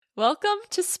Welcome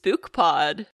to Spook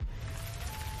Pod.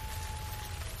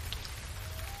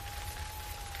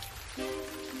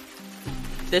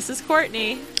 This is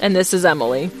Courtney. And this is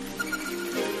Emily.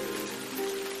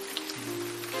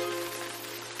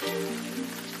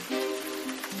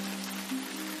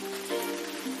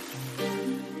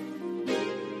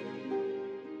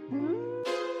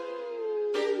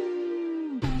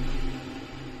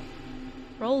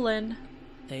 Rolling.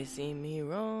 They see me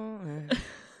rolling.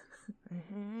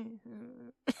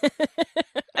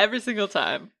 Every single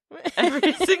time.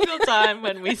 Every single time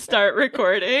when we start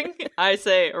recording, I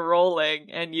say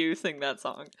rolling and you sing that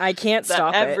song. I can't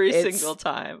stop every single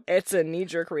time. It's a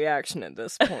knee-jerk reaction at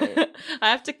this point. I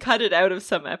have to cut it out of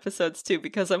some episodes too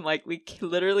because I'm like, we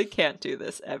literally can't do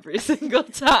this every single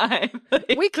time.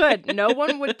 We could. No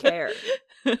one would care.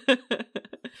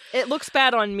 It looks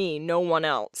bad on me, no one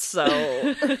else,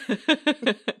 so...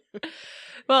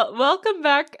 Well, welcome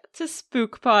back to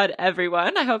Spook Pod,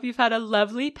 everyone. I hope you've had a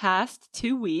lovely past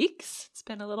 2 weeks. It's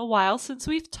been a little while since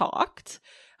we've talked,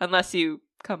 unless you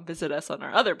come visit us on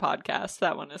our other podcast.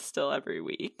 That one is still every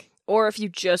week. Or if you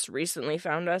just recently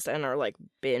found us and are, like,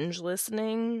 binge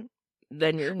listening,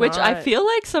 then you're Which not... I feel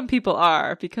like some people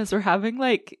are, because we're having,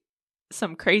 like,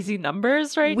 some crazy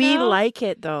numbers now. We like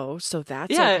it, though, so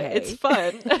that's okay. Yeah, it's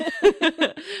fun.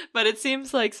 But it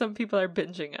seems like some people are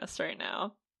binging us right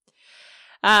now.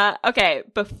 Okay,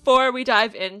 before we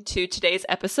dive into today's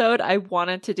episode, I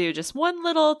wanted to do just one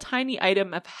little tiny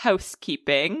item of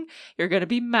housekeeping. You're going to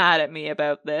be mad at me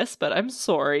about this, but I'm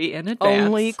sorry in advance.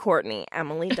 Only Courtney.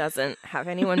 Emily doesn't have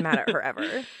anyone mad at her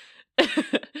ever.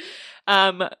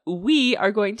 We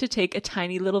are going to take a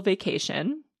tiny little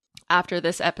vacation after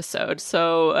this episode.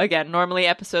 So again, normally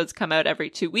episodes come out every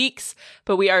 2 weeks,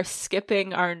 but we are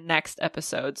skipping our next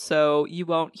episode. So you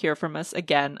won't hear from us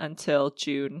again until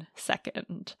June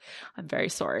 2nd. I'm very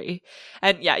sorry.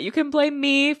 And yeah, you can blame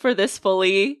me for this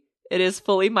fully. It is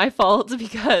fully my fault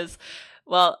because,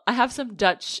 well, I have some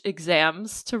Dutch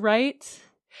exams to write.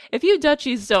 If you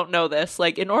Dutchies don't know this,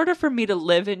 like in order for me to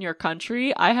live in your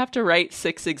country, I have to write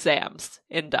 6 exams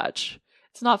in Dutch.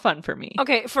 It's not fun for me.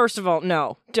 Okay, first of all,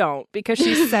 no, don't. Because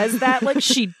she says that like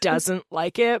she doesn't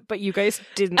like it, but you guys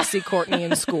didn't see Courtney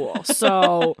in school.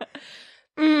 So,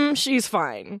 she's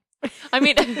fine. I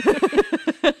mean,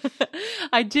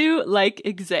 I do like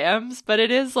exams, but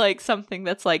it is like something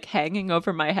that's like hanging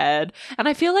over my head. And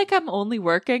I feel like I'm only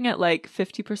working at like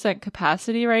 50%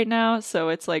 capacity right now. So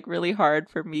it's like really hard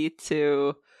for me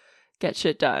to get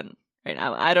shit done right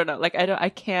now. I don't know. Like, I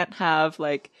can't have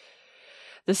like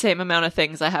the same amount of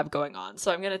things I have going on.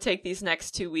 So I'm going to take these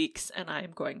next 2 weeks and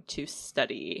I'm going to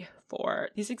study for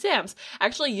these exams.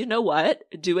 Actually, you know what?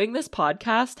 Doing this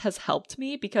podcast has helped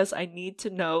me because I need to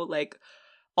know like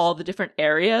all the different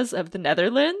areas of the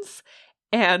Netherlands.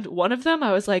 And one of them,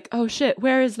 I was like, oh shit,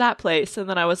 where is that place? And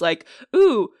then I was like,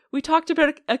 ooh, we talked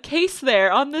about a case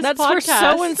there on this podcast. That's where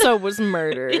so-and-so was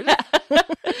murdered.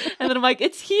 And then I'm like,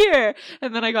 it's here.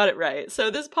 And then I got it right.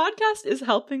 So this podcast is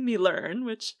helping me learn,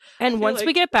 which... And once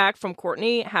we get back from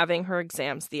Courtney having her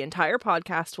exams, the entire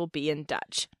podcast will be in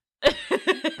Dutch.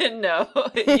 No,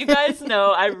 you guys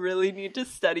know I really need to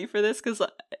study for this because,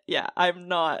 yeah, I'm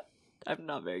not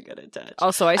very good at Dutch.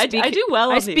 Also, I do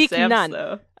well on the exams, none.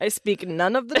 though. I speak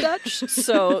none of the Dutch,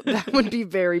 so that would be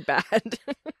very bad.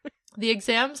 The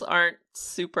exams aren't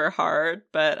super hard,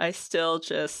 but I still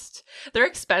they're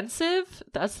expensive.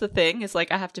 That's the thing, is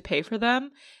like I have to pay for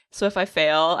them. So if I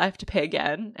fail, I have to pay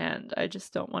again, and I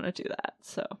just don't want to do that.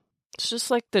 So it's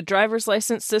just like the driver's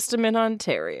license system in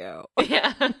Ontario.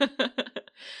 Yeah.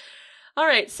 All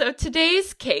right, so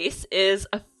today's case is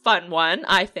a fun one,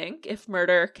 I think, if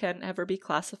murder can ever be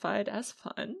classified as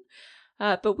fun.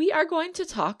 But we are going to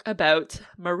talk about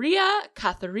Maria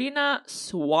Katharina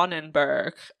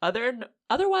Swanenberg,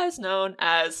 otherwise known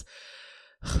as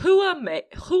Goeie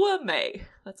Mie.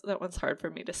 That one's hard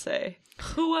for me to say.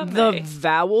 Goeie Mie. The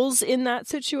vowels in that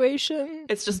situation?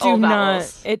 It's just all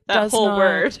vowels. That whole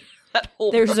word.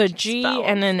 There's a G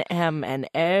and an M, and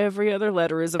every other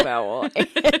letter is a vowel.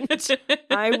 And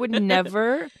I would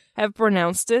never have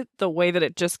pronounced it the way that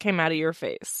it just came out of your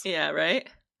face. Yeah, right?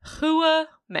 Goeie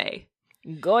Mie.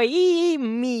 Goeie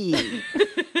Mie.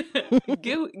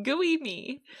 Goeie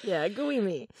Mie. Yeah, Goeie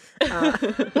Mie.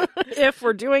 If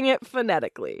we're doing it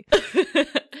phonetically.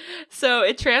 So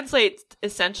it translates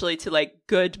essentially to like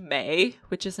Good May,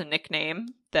 which is a nickname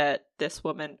that this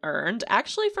woman earned,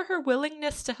 actually for her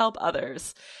willingness to help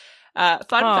others. Fun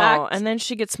fact. And then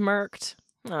she gets murked.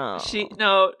 Oh. She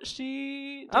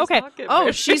does Okay. not get Oh,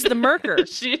 murdered. she's the murker.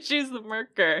 she's the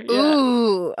murker. Yeah.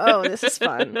 Ooh. Oh, this is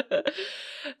fun.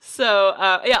 So,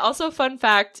 also fun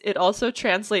fact, it also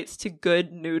translates to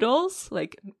good noodles.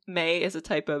 Like, mei is a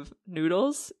type of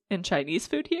noodles in Chinese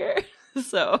food here.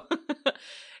 So,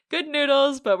 good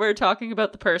noodles, but we're talking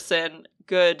about the person,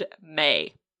 good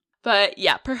mei. But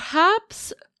yeah,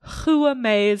 perhaps Goeie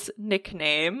Mie's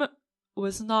nickname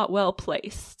was not well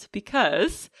placed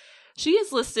because she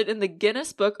is listed in the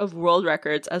Guinness Book of World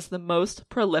Records as the most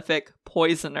prolific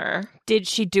poisoner. Did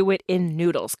she do it in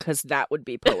noodles? Because that would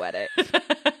be poetic.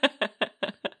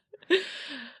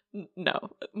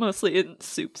 No, mostly in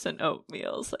soups and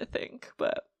oatmeals, I think.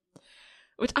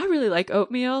 Which I really like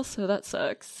oatmeal, so that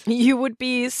sucks. You would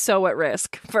be so at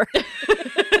risk for...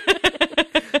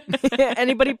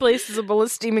 Anybody places a bowl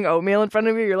of steaming oatmeal in front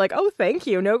of you, you're like, oh, thank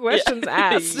you. No questions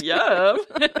asked. Yum.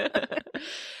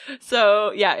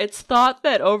 So, yeah, it's thought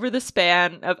that over the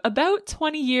span of about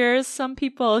 20 years, some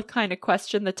people kind of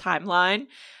question the timeline.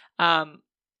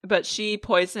 But she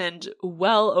poisoned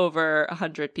well over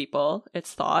 100 people,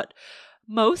 it's thought.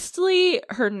 Mostly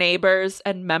her neighbors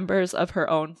and members of her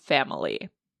own family.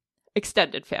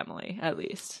 Extended family, at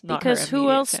least. Not because her who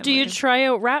else family. do you try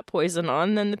out rat poison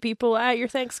on than the people at your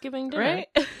Thanksgiving dinner?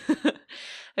 Right?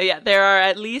 Yeah, there are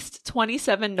at least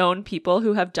 27 known people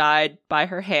who have died by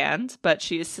her hand, but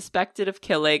she is suspected of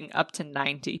killing up to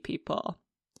 90 people.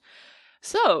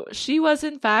 So, she was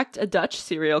in fact a Dutch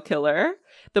serial killer.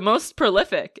 The most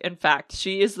prolific, in fact.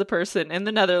 She is the person in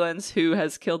the Netherlands who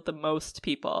has killed the most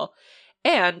people.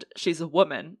 And she's a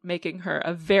woman, making her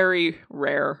a very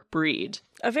rare breed.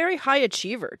 A very high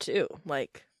achiever, too.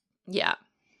 Yeah.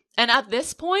 And at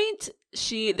this point,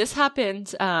 this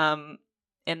happened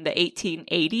in the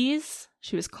 1880s.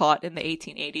 She was caught in the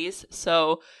 1880s.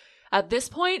 So at this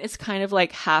point, it's kind of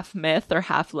like half myth or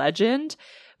half legend.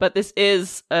 But this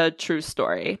is a true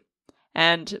story.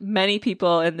 And many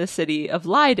people in the city of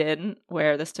Leiden,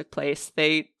 where this took place,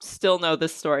 they still know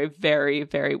this story very,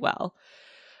 very well.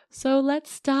 So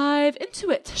let's dive into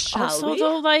it, shall we?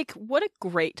 Also, though, what a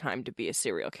great time to be a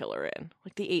serial killer in.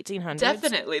 The 1800s.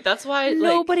 Definitely. That's why,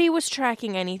 nobody was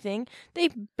tracking anything. They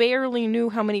barely knew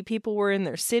how many people were in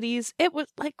their cities. It was,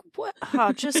 what?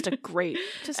 Oh, just a great,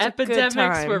 epidemics a good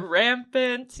time. were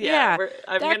rampant. Yeah.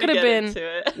 That could have been,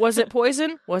 was it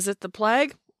poison? Was it the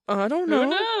plague? I don't know. Who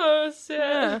knows?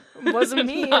 Yeah. It wasn't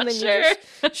me. Not And then sure. you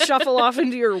just shuffle off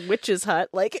into your witch's hut.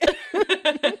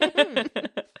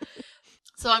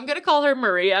 So I'm going to call her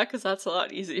Maria because that's a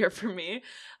lot easier for me.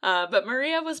 But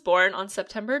Maria was born on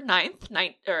September 9th,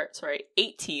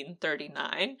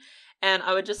 1839. And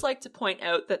I would just like to point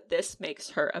out that this makes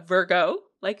her a Virgo,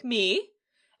 like me.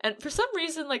 And for some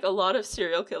reason, a lot of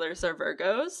serial killers are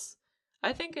Virgos.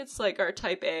 I think it's our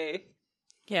type A.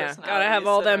 Yeah, gotta have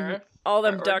all them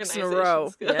ducks in a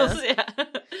row. Yeah.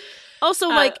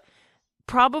 Also,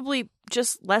 probably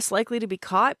just less likely to be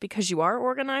caught because you are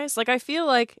organized. I feel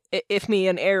like if me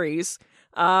and Aries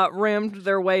rammed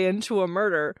their way into a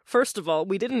murder, first of all,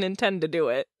 we didn't intend to do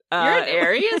it. You're an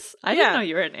Aries? I didn't know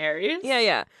you were an Aries.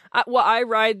 Yeah. I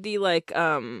ride the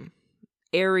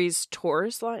Aries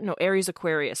Taurus line. No, Aries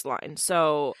Aquarius line.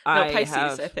 So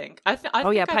Pisces, I think. I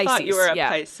Pisces. thought you were a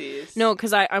Pisces. No,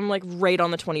 because I'm right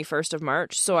on the 21st of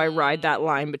March, so I ride that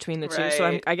line between the two.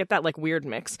 So I get that weird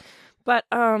mix. But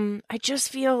I just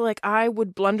feel like I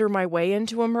would blunder my way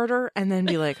into a murder and then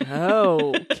be like,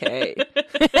 oh, okay.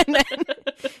 and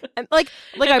I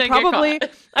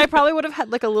probably would have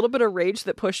had a little bit of rage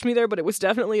that pushed me there, but it was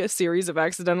definitely a series of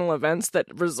accidental events that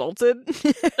resulted.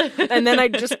 And then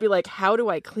I'd just be like, how do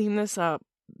I clean this up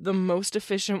the most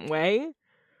efficient way?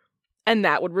 And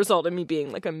that would result in me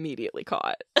being immediately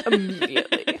caught.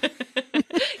 Immediately.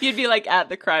 You'd be at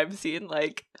the crime scene,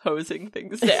 hosing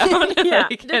things down. Yeah.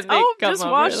 Just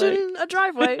washing a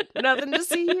driveway. Nothing to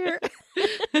see here.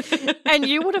 And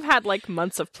you would have had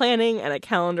months of planning and a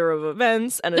calendar of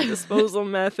events and a disposal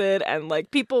method and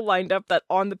people lined up that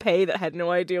on the pay that had no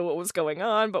idea what was going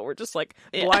on but were just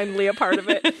blindly a part of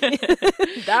it.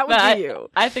 That would be you.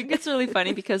 I think it's really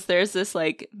funny because there's this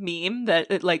meme that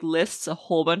it lists a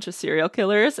whole bunch of serial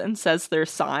killers and says their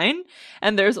sign,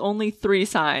 and there's only 3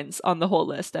 signs on the whole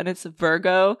list, and it's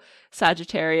Virgo,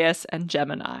 Sagittarius, and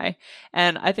Gemini.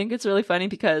 And I think it's really funny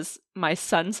because my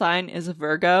sun sign is a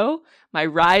Virgo, my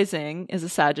rising is a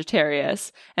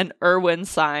Sagittarius, and Erwin's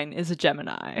sign is a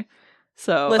Gemini.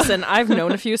 So listen, I've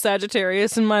known a few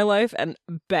Sagittarius in my life and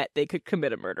bet they could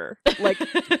commit a murder.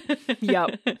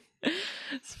 Yep.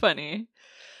 It's funny.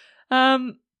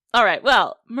 All right.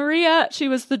 Well, Maria, she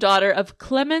was the daughter of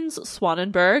Clemens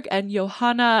Swanenberg and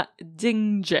Johanna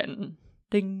Dingen.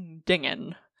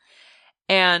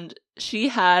 And she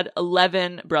had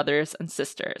 11 brothers and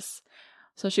sisters.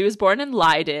 So she was born in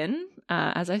Leiden,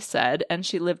 as I said, and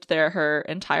she lived there her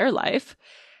entire life.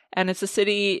 And it's a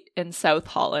city in South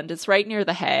Holland. It's right near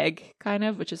The Hague, kind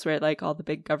of, which is where like all the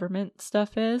big government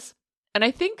stuff is. And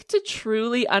I think to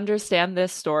truly understand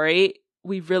this story,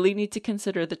 we really need to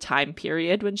consider the time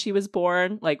period when she was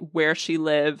born, like where she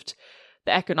lived,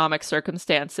 the economic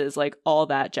circumstances, like all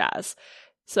that jazz.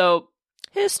 So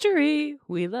history,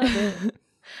 we love it.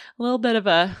 A little bit of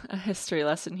a history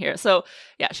lesson here. So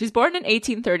yeah, she's born in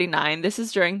 1839. This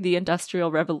is during the Industrial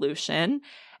Revolution.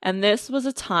 And this was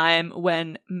a time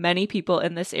when many people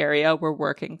in this area were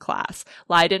working class.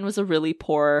 Leiden was a really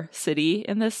poor city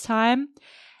in this time.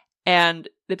 And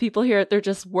the people here, they're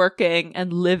just working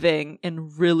and living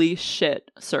in really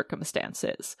shit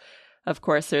circumstances. Of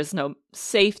course, there's no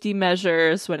safety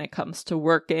measures when it comes to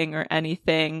working or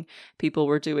anything. People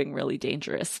were doing really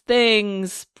dangerous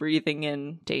things, breathing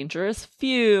in dangerous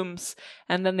fumes,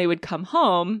 and then they would come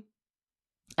home.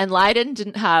 And Leiden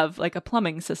didn't have like a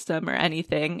plumbing system or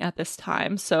anything at this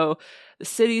time. So the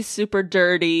city's super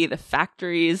dirty, the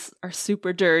factories are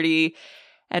super dirty,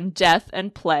 and death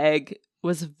and plague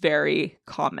was very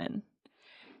common.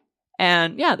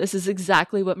 And yeah, this is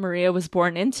exactly what Maria was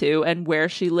born into and where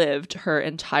she lived her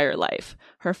entire life.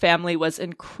 Her family was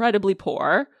incredibly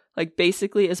poor, like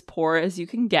basically as poor as you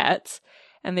can get,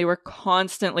 and they were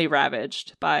constantly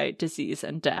ravaged by disease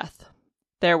and death.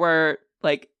 There were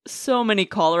like so many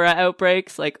cholera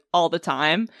outbreaks, like all the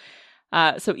time.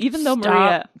 So even though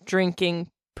Maria drinking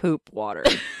poop water.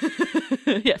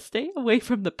 Yeah, stay away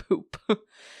from the poop.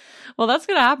 Well, that's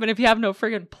going to happen if you have no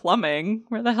friggin' plumbing.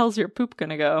 Where the hell's your poop going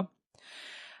to go?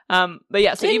 But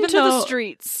yeah, so into even though the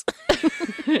streets.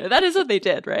 That is what they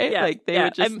did, right? Yeah, like they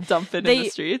would just dump it in the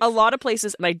streets. A lot of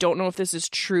places, and I don't know if this is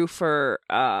true for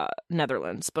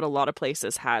Netherlands, but a lot of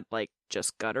places had like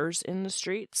just gutters in the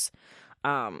streets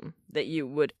that you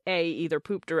would A, either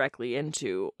poop directly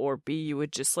into, or B, you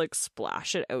would just like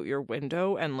splash it out your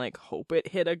window and like hope it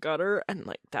hit a gutter, and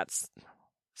like that's...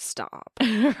 Stop.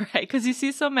 Right, because you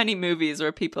see so many movies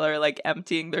where people are like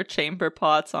emptying their chamber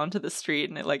pots onto the street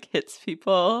and it like hits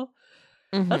people.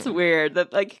 Mm-hmm. That's weird.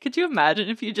 That like, could you imagine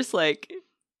if you just like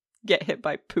get hit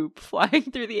by poop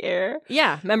flying through the air?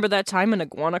 Yeah, remember that time an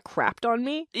iguana crapped on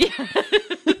me? Yeah.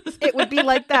 It would be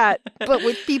like that, but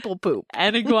with people poop.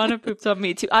 An iguana pooped on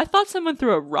me too. I thought someone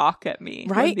threw a rock at me.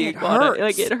 Right? The iguana, hurts.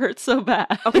 like it hurts so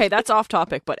bad. Okay, that's off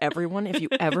topic, but everyone, if you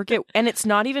ever get, and it's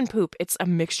not even poop, it's a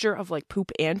mixture of like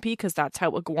poop and pee, because that's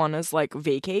how iguanas like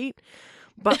vacate.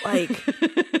 But like,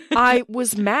 I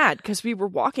was mad because we were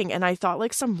walking and I thought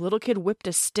like some little kid whipped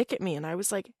a stick at me and I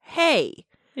was like, hey.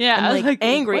 Yeah, and like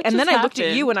angry. And then I looked at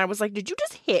happened? you and I was like, did you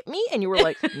just hit me? And you were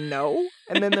like, no.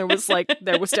 And then there was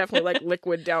definitely like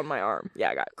liquid down my arm.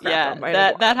 Yeah, I got crapped on by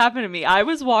that happened to me. I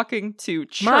was walking to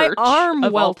church. My arm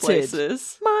of welted. All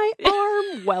places. My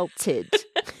arm welted.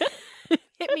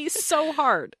 Hit me so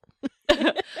hard.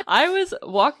 I was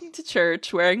walking to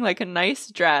church wearing like a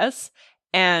nice dress.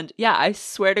 And yeah, I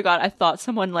swear to God, I thought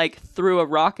someone like threw a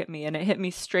rock at me and it hit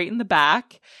me straight in the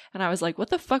back. And I was like, what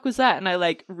the fuck was that? And I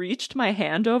like reached my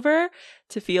hand over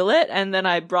to feel it. And then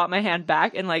I brought my hand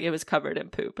back and like it was covered in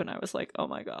poop. And I was like, oh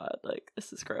my God, like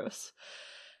this is gross.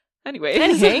 Anyway.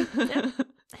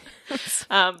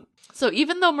 So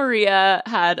even though Maria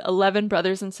had 11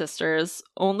 brothers and sisters,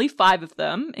 only 5 of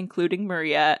them, including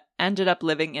Maria, ended up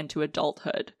living into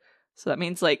adulthood. So that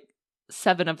means like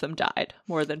 7 of them died,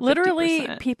 more than 50%. Literally,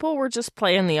 people were just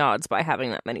playing the odds by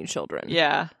having that many children.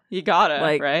 Yeah, you gotta,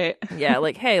 like, right? Yeah,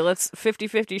 like, hey, let's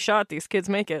 50-50 shot these kids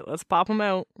make it. Let's pop them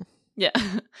out. Yeah.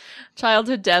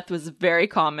 Childhood death was very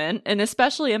common, and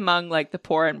especially among, like, the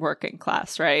poor and working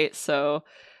class, right? So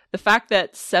the fact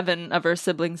that 7 of her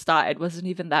siblings died wasn't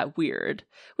even that weird,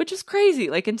 which is crazy.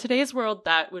 Like, in today's world,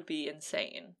 that would be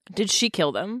insane. Did she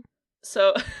kill them?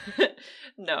 So,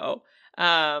 no.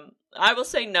 I will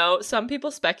say no. Some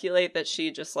people speculate that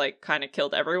she just like kind of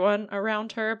killed everyone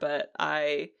around her, but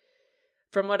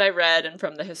from what I read and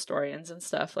from the historians and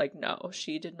stuff, like no,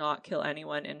 she did not kill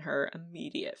anyone in her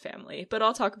immediate family. But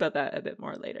I'll talk about that a bit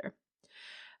more later.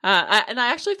 I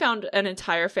actually found an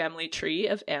entire family tree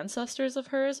of ancestors of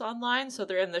hers online, so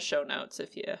they're in the show notes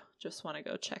if you just want to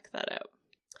go check that out.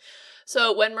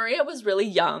 So when Maria was really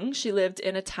young, she lived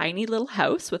in a tiny little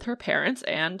house with her parents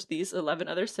and these 11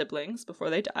 other siblings before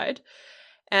they died.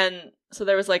 And so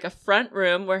there was like a front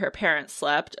room where her parents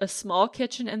slept, a small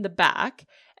kitchen in the back,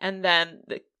 and then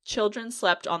the children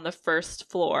slept on the first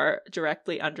floor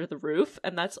directly under the roof.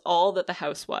 And that's all that the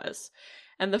house was.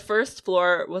 And the first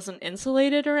floor wasn't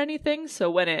insulated or anything, so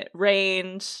when it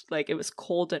rained, like, it was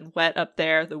cold and wet up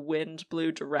there, the wind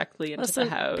blew directly into the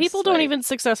house. People don't even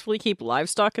successfully keep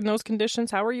livestock in those conditions.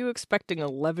 How are you expecting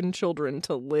 11 children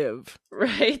to live?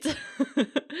 Right.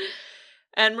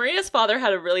 And Maria's father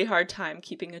had a really hard time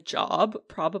keeping a job,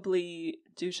 probably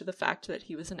due to the fact that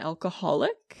he was an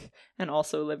alcoholic and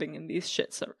also living in these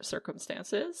shit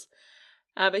circumstances.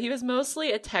 But he was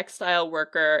mostly a textile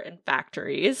worker in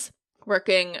factories,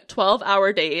 working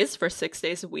 12-hour days for 6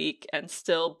 days a week and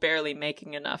still barely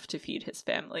making enough to feed his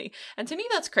family. And to me,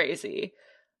 that's crazy.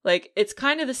 Like, it's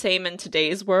kind of the same in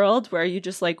today's world where you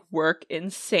just, like, work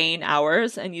insane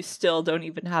hours and you still don't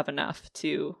even have enough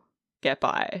to get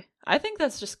by. I think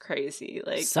that's just crazy.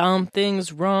 Like,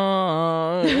 something's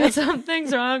wrong.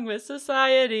 Something's wrong with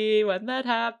society when that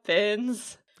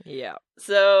happens. Yeah.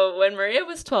 So when Maria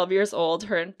was 12 years old,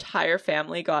 her entire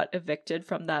family got evicted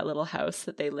from that little house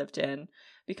that they lived in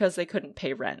because they couldn't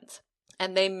pay rent.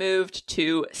 And they moved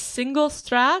to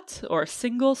Singlestraat, or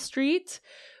Single Street,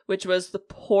 which was the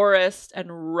poorest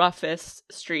and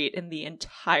roughest street in the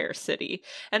entire city.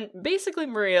 And basically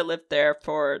Maria lived there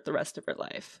for the rest of her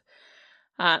life.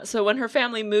 So when her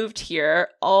family moved here,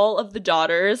 all of the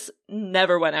daughters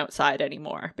never went outside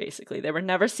anymore, basically. They were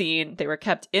never seen. They were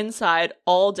kept inside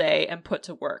all day and put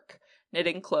to work,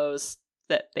 knitting clothes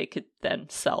that they could then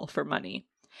sell for money.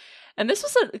 And this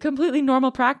was a completely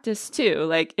normal practice, too.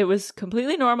 Like, it was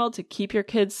completely normal to keep your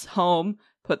kids home,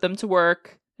 put them to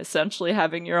work, essentially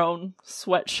having your own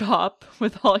sweatshop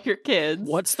with all your kids.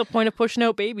 What's the point of pushing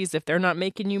out babies if they're not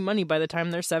making you money by the time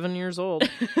they're 7 years old?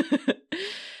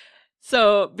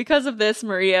 So because of this,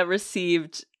 Maria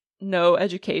received no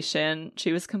education.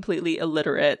 She was completely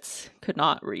illiterate, could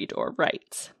not read or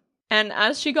write. And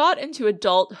as she got into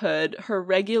adulthood, her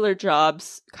regular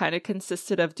jobs kind of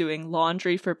consisted of doing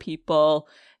laundry for people,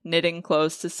 knitting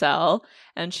clothes to sell,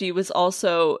 and she was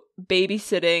also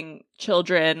babysitting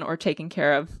children or taking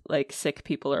care of, like, sick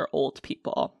people or old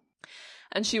people.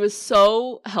 And she was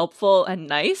so helpful and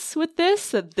nice with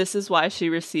this that this is why she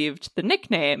received the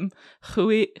nickname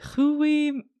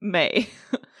Goeie Mie.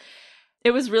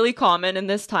 It was really common in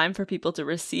this time for people to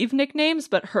receive nicknames,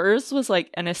 but hers was, like,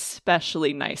 an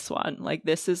especially nice one. Like,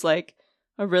 this is, like,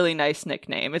 a really nice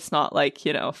nickname. It's not like,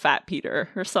 you know, Fat Peter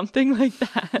or something like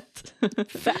that.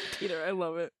 Fat Peter, I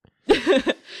love it.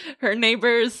 Her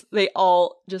neighbors, they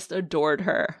all just adored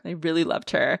her. They really loved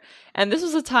her. And this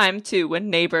was a time, too, when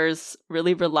neighbors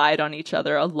really relied on each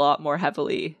other a lot more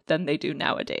heavily than they do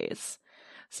nowadays.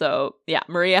 So, yeah,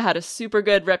 Maria had a super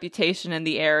good reputation in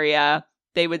the area.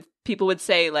 People would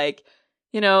say, like,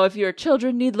 you know, if your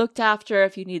children need looked after,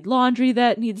 if you need laundry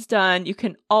that needs done, you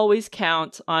can always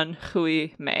count on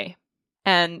Goeie Mie.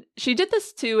 And she did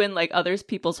this too in, like, other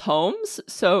people's homes.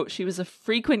 So she was a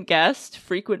frequent guest,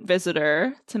 frequent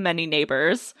visitor to many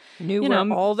neighbors. Knew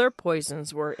where all their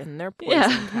poisons were in their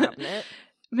poison cabinet.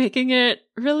 Making it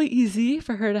really easy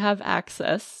for her to have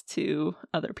access to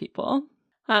other people.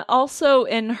 Also,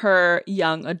 in her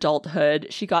young adulthood,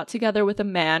 she got together with a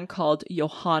man called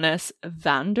Johannes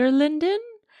van der Linden.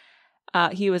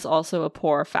 He was also a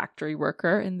poor factory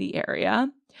worker in the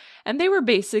area. And they were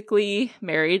basically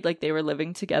married, like they were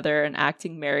living together and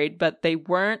acting married, but they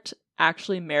weren't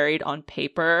actually married on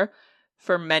paper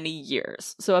for many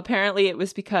years. So apparently it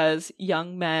was because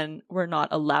young men were not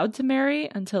allowed to marry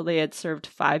until they had served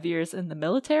 5 years in the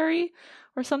military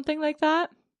or something like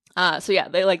that. So yeah,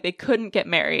 they couldn't get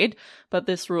married, but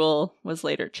this rule was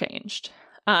later changed.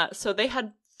 So they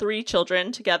had 3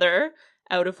 children together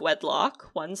out of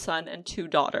wedlock, 1 son and 2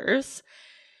 daughters.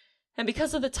 And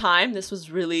because of the time, this was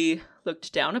really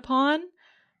looked down upon.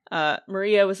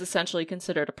 Maria was essentially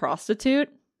considered a prostitute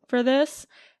for this.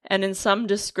 And in some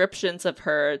descriptions of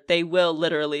her, they will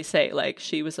literally say, like,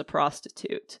 she was a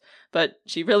prostitute. But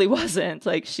she really wasn't.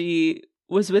 Like, she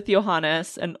was with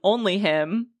Johannes and only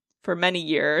him for many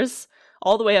years,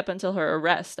 all the way up until her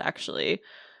arrest, actually.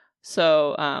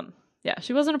 So, yeah,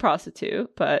 she wasn't a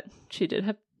prostitute, but she did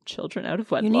have children out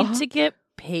of wedlock. You need to get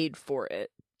paid for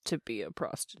it to be a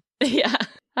prostitute. Yeah.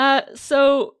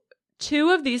 So 2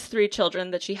 of these 3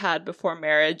 children that she had before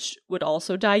marriage would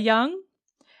also die young.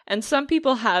 And some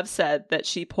people have said that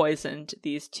she poisoned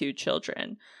these 2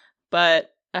 children.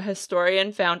 But a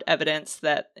historian found evidence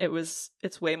that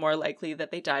it's way more likely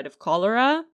that they died of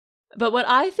cholera. But what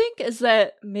I think is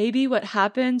that maybe what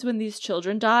happened when these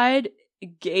children died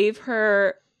gave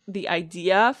her the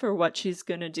idea for what she's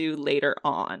going to do later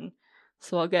on.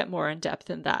 So I'll get more in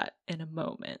depth in that in a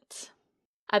moment.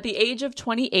 At the age of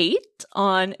 28,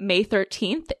 on May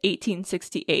 13th,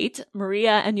 1868,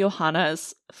 Maria and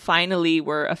Johannes finally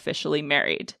were officially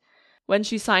married, When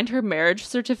she signed her marriage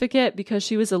certificate, because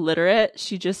she was illiterate,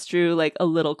 she just drew like a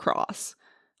little cross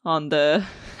on the,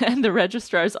 and the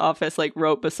registrar's office like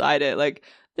wrote beside it like,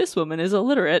 this woman is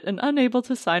illiterate and unable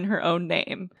to sign her own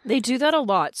name. They do that a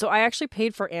lot. So I actually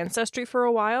paid for Ancestry for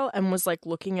a while and was like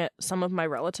looking at some of my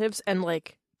relatives, and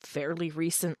like fairly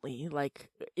recently, like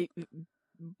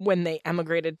when they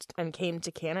emigrated and came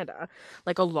to Canada,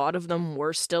 like a lot of them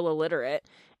were still illiterate,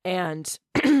 and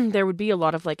there would be a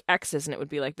lot of like X's, and it would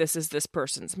be like, this is this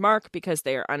person's mark because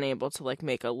they are unable to like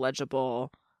make a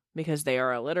legible, because they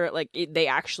are illiterate. Like they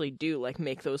actually do like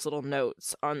make those little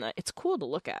notes on that. It's cool to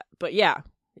look at. But yeah,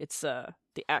 it's the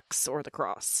X or the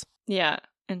cross. Yeah,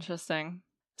 interesting.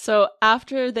 So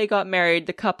after they got married,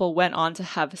 the couple went on to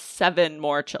have 7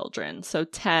 more children, so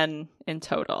 10 in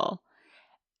total.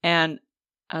 And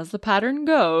as the pattern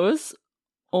goes,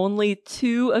 only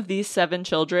 2 of these 7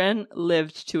 children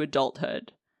lived to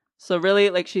adulthood. So really,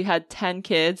 like, she had 10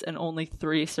 kids and only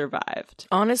 3 survived.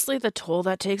 Honestly, the toll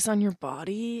that takes on your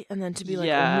body, and then to be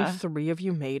like, only 3 of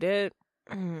you made it.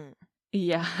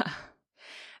 Yeah.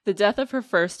 The death of her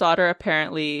first daughter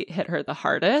apparently hit her the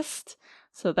hardest.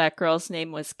 So that girl's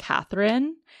name was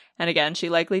Catherine. And again, she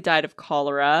likely died of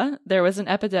cholera. There was an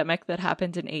epidemic that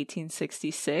happened in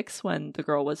 1866 when the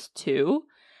girl was 2.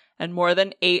 And more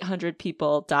than 800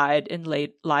 people died in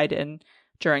Leiden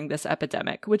during this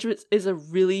epidemic, which is a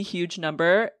really huge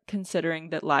number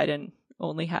considering that Leiden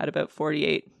only had about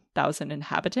 48,000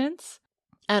 inhabitants.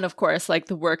 And of course, like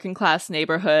the working class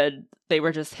neighborhood, they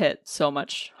were just hit so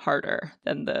much harder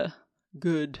than the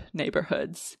good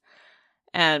neighborhoods.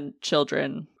 And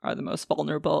children are the most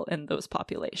vulnerable in those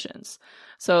populations.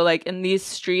 So like in these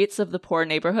streets of the poor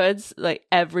neighborhoods, like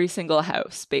every single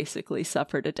house basically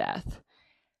suffered a death.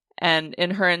 And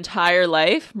in her entire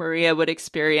life, Maria would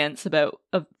experience about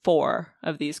 4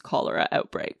 of these cholera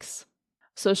outbreaks.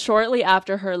 So shortly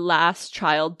after her last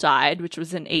child died, which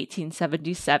was in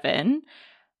 1877,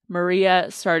 Maria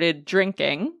started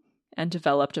drinking and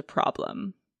developed a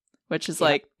problem, which is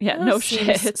no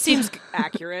shit. Seems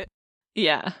accurate.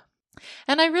 Yeah.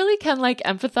 And I really can like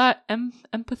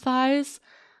empathize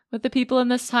with the people in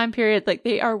this time period. Like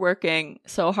they are working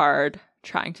so hard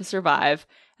trying to survive,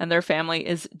 and their family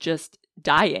is just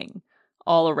dying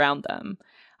all around them.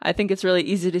 I think it's really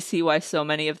easy to see why so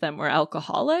many of them were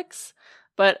alcoholics,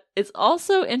 but it's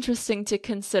also interesting to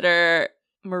consider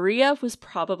Maria was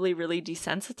probably really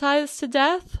desensitized to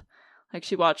death. Like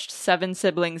she watched 7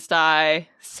 siblings die,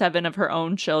 7 of her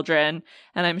own children,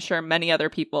 and I'm sure many other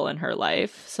people in her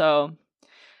life. So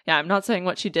yeah, I'm not saying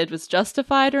what she did was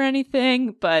justified or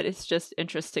anything, but it's just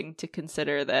interesting to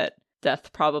consider that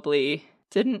death probably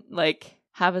didn't like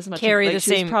have as much carry the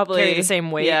same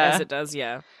weight as it does.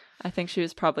 Yeah, I think she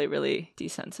was probably really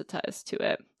desensitized to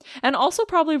it, and also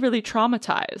probably really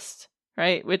traumatized,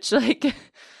 right? Which like,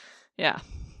 yeah.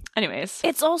 Anyways,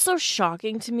 it's also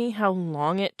shocking to me how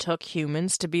long it took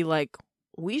humans to be like,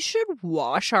 we should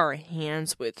wash our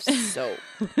hands with soap.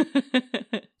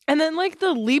 And then, like,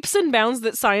 the leaps and bounds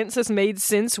that science has made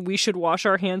since we should wash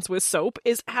our hands with soap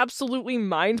is absolutely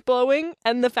mind-blowing.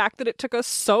 And the fact that it took us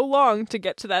so long to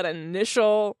get to that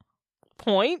initial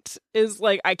point is,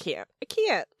 like, I can't.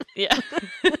 Yeah.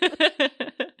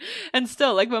 And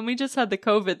still, like, when we just had the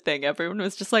COVID thing, everyone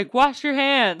was just like, wash your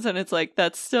hands. And it's like,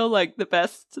 that's still, like, the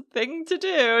best thing to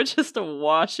do, just to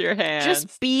wash your hands.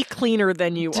 Just be cleaner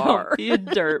than you are. Don't be a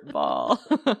dirt ball.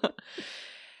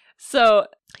 So,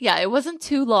 yeah, it wasn't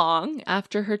too long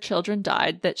after her children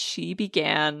died that she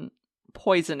began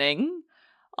poisoning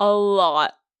a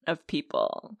lot of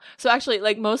people. So actually,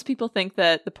 like, most people think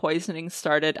that the poisoning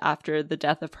started after the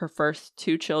death of her first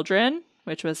 2 children,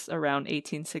 which was around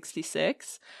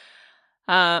 1866.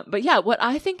 But yeah, what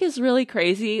I think is really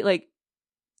crazy, like,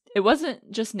 it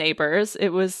wasn't just neighbors, it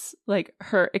was like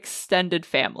her extended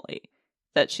family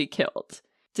that she killed.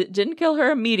 Didn't kill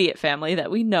her immediate family that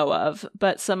we know of,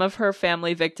 but some of her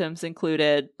family victims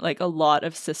included like a lot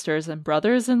of sisters and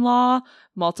brothers-in-law,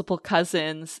 multiple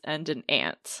cousins, and an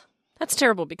aunt. That's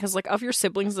terrible because like of your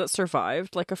siblings that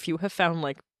survived, like a few have found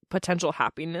like potential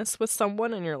happiness with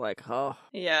someone, and you're like, oh.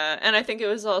 Yeah, and I think it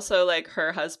was also like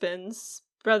her husband's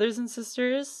brothers and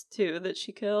sisters too that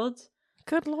she killed.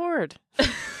 Good Lord.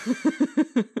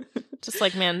 Just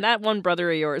like, man, that one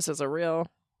brother of yours is a real...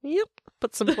 Yep.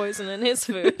 Put some poison in his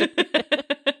food.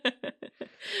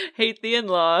 Hate the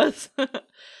in-laws.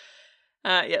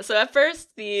 Yeah, so at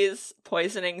first, these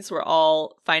poisonings were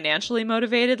all financially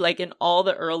motivated. Like in all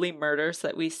the early murders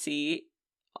that we see,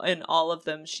 in all of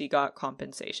them, she got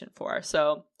compensation for.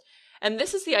 So, and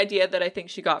this is the idea that I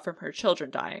think she got from her children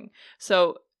dying.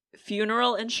 So,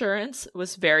 funeral insurance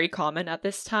was very common at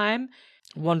this time.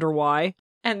 Wonder why?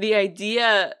 And the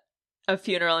idea of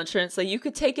funeral insurance, like you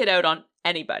could take it out on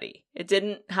anybody. It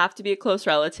didn't have to be a close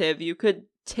relative. You could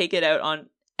take it out on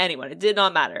anyone. It did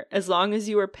not matter. As long as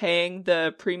you were paying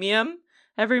the premium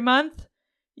every month,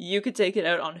 you could take it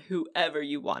out on whoever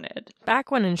you wanted.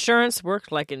 Back when insurance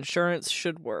worked like insurance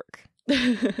should work.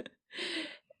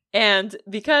 And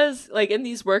because, like, in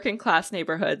these working class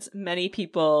neighborhoods, many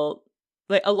people,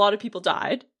 like, a lot of people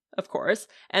died, of course,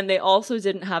 and they also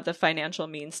didn't have the financial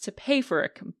means to pay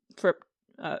for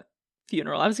a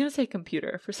funeral. I was going to say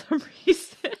computer for some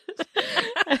reason.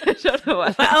 I don't know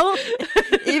why. Well,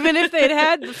 even if they'd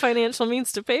had the financial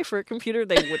means to pay for a computer,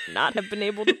 they would not have been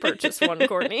able to purchase one,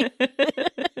 Courtney.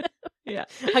 Yeah.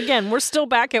 Again, we're still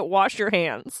back at wash your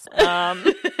hands.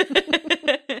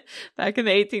 Back in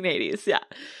the 1880s, yeah.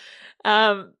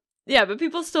 Yeah, but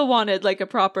people still wanted like a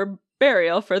proper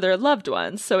burial for their loved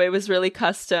ones. So it was really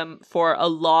custom for a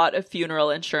lot of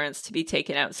funeral insurance to be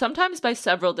taken out, sometimes by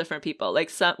several different people.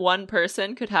 Like one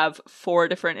person could have 4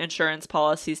 different insurance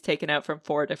policies taken out from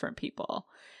 4 different people.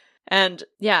 And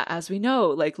yeah, as we know,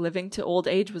 like living to old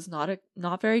age was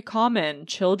not very common.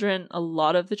 A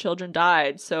lot of the children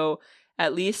died. So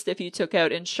at least if you took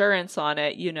out insurance on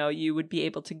it, you know, you would be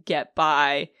able to get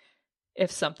by if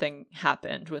something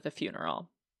happened with a funeral.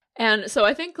 And so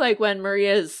I think like when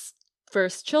Maria's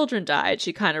first children died,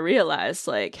 she kind of realized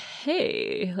like,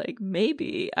 hey, like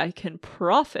maybe I can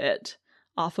profit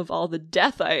off of all the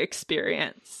death I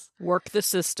experience. Work the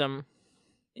system.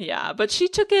 Yeah, but she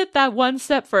took it that one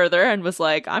step further and was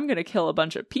like, I'm going to kill a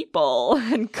bunch of people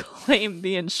and claim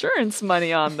the insurance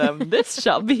money on them. This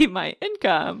shall be my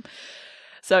income.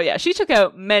 So yeah, she took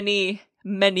out many,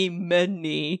 many,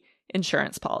 many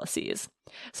insurance policies.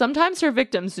 Sometimes her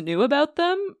victims knew about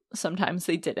them. Sometimes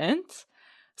they didn't.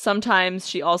 Sometimes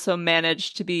she also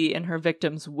managed to be in her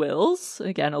victims' wills.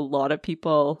 Again, a lot of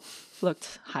people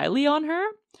looked highly on her.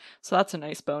 So that's a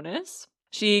nice bonus.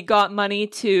 She got money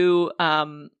to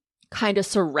kind of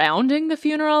surrounding the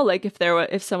funeral. Like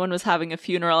if someone was having a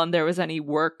funeral and there was any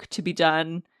work to be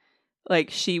done, like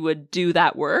she would do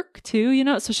that work too, you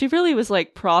know? So she really was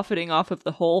like profiting off of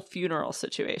the whole funeral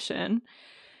situation.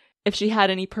 If she had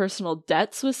any personal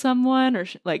debts with someone or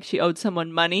like she owed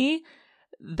someone money,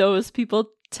 those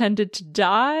people tended to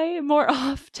die more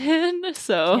often.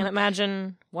 So can't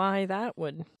imagine why that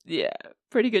would. Yeah,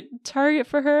 pretty good target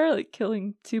for her, like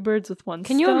killing 2 birds with one stone.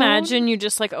 Can you imagine you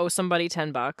just like owe somebody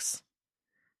 $10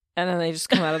 and then they just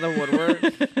come out of the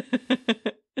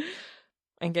woodwork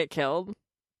and get killed?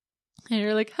 And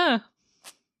you're like, huh,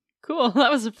 cool,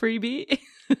 that was a freebie.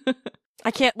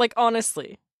 I can't, like,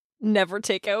 honestly, never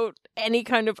take out any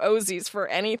kind of Ozies for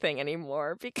anything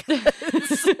anymore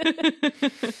because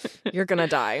you're gonna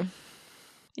die.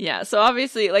 Yeah, so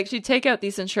obviously, like, she'd take out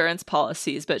these insurance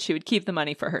policies, but she would keep the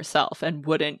money for herself and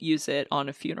wouldn't use it on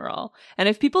a funeral. And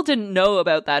if people didn't know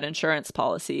about that insurance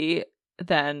policy,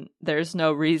 then there's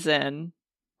no reason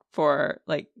for,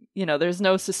 like, you know, there's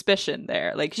no suspicion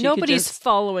there. Like, nobody's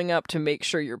following up to make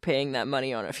sure you're paying that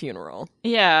money on a funeral.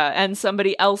 Yeah, and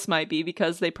somebody else might be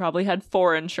because they probably had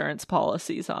 4 insurance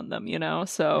policies on them, you know?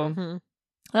 So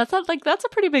that's a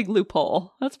pretty big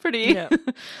loophole. That's pretty... Yeah.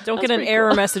 Don't get an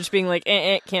error message being like,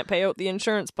 can't pay out the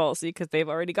insurance policy because they've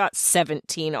already got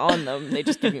 17 on them. They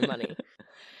just give you money.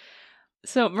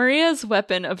 So Maria's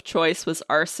weapon of choice was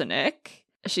arsenic.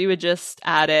 She would just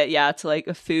add it, to like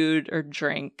a food or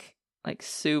drink, like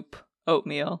soup,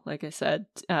 oatmeal, like I said,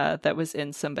 that was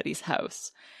in somebody's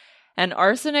house. And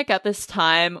arsenic at this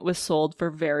time was sold for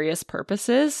various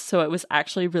purposes, so it was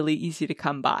actually really easy to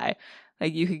come by.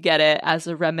 Like you could get it as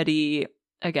a remedy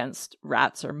against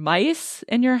rats or mice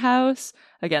in your house,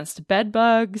 against bed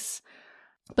bugs.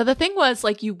 But the thing was,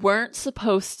 like, you weren't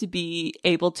supposed to be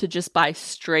able to just buy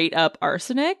straight up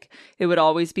arsenic. It would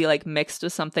always be like mixed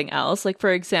with something else. Like,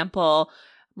 for example,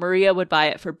 Maria would buy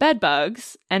it for bed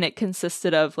bugs and it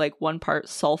consisted of like 1 part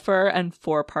sulfur and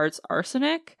 4 parts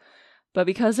arsenic. But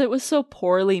because it was so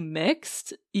poorly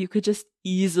mixed, you could just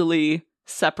easily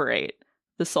separate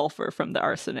the sulfur from the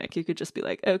arsenic. You could just be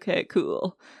like, okay,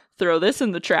 cool. Throw this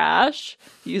in the trash.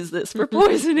 Use this for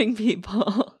poisoning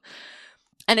people.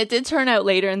 And it did turn out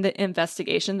later in the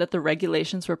investigation that the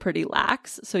regulations were pretty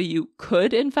lax. So you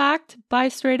could, in fact, buy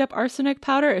straight up arsenic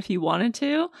powder if you wanted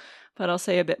to. But I'll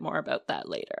say a bit more about that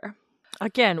later.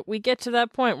 Again, we get to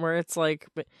that point where it's like,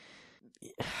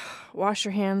 wash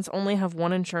your hands, only have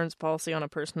 1 insurance policy on a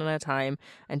person at a time,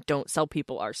 and don't sell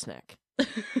people arsenic.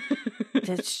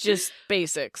 It's just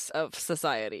basics of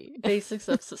society. Basics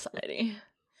of society.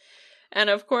 And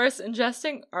of course,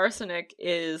 ingesting arsenic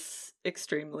is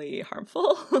extremely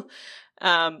harmful.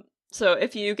 So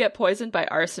if you get poisoned by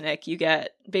arsenic, you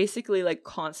get basically like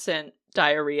constant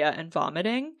diarrhea and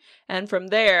vomiting. And from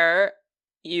there,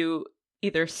 you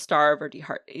either starve or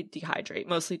dehydrate,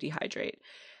 mostly dehydrate.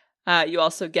 You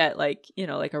also get like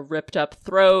a ripped up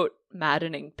throat,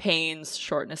 maddening pains,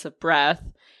 shortness of breath.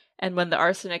 And when the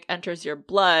arsenic enters your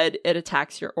blood, it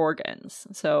attacks your organs.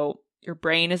 So your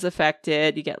brain is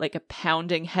affected. You get like a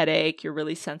pounding headache. You're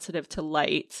really sensitive to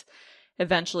light.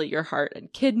 Eventually, your heart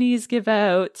and kidneys give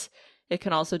out. It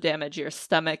can also damage your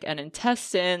stomach and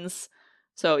intestines.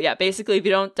 So yeah, basically, if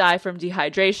you don't die from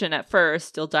dehydration at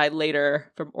first, you'll die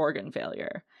later from organ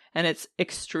failure. And it's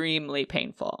extremely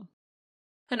painful.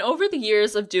 And over the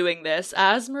years of doing this,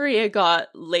 as Maria got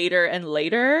later and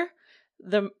later,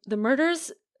 the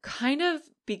murders kind of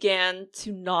began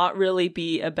to not really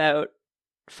be about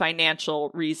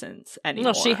financial reasons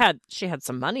anymore. No, she had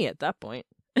some money at that point.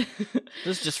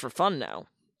 This is just for fun now.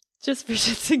 Just for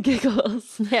shits and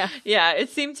giggles. Yeah. Yeah, it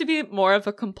seemed to be more of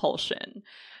a compulsion.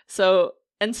 So,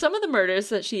 and some of the murders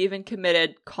that she even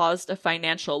committed caused a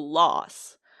financial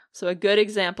loss. So a good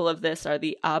example of this are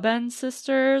the Aben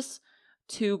sisters,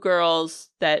 2 girls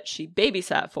that she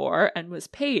babysat for and was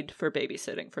paid for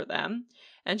babysitting for them.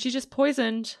 And she just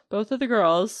poisoned both of the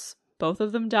girls. Both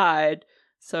of them died.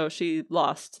 So she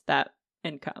lost that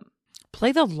income.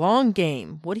 Play the long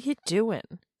game. What are you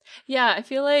doing? Yeah, I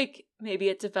feel like maybe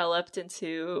it developed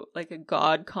into like a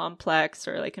god complex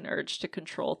or like an urge to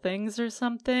control things or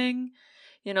something.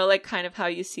 Like kind of how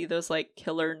you see those like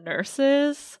killer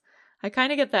nurses. I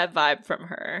kind of get that vibe from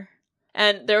her.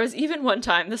 And there was even one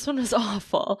time, this one was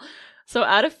awful. So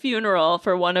at a funeral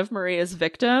for one of Maria's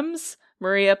victims,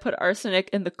 Maria put arsenic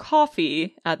in the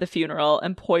coffee at the funeral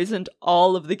and poisoned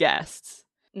all of the guests.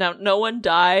 Now, no one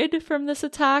died from this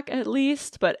attack, at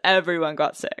least, but everyone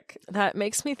got sick. That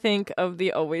makes me think of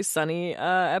the Always Sunny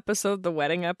episode, the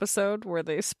wedding episode, where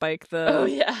they spike the... Oh,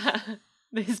 yeah.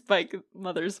 They spike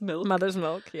mother's milk. Mother's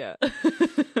milk, yeah.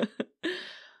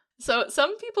 So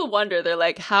some people wonder, they're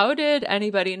like, how did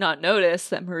anybody not notice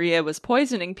that Maria was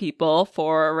poisoning people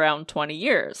for around 20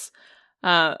 years?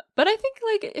 But I think,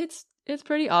 like, it's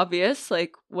pretty obvious,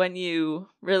 like, when you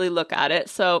really look at it.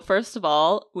 So, first of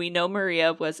all, we know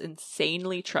Maria was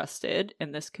insanely trusted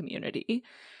in this community.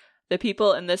 The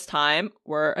people in this time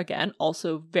were, again,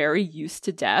 also very used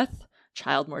to death.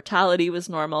 Child mortality was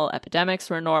normal. Epidemics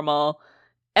were normal.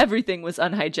 Everything was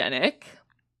unhygienic.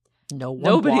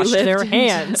 Nobody washed their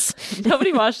hands.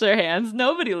 Nobody washed their hands.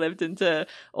 Nobody lived into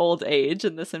old age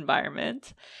in this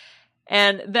environment.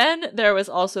 And then there was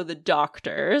also the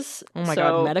doctors. Oh my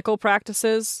God, medical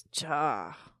practices?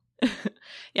 Yeah,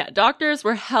 doctors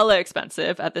were hella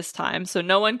expensive at this time, so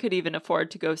no one could even afford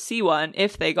to go see one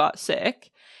if they got sick.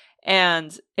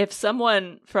 And if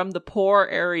someone from the poor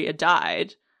area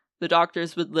died, the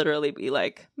doctors would literally be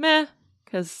like, meh,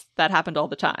 because that happened all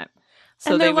the time.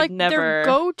 So and they would like, never... Their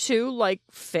go-to, like,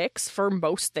 fix for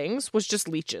most things was just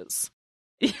leeches.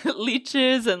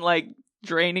 Leeches and, like,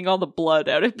 draining all the blood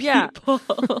out of people.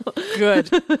 Yeah.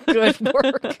 Good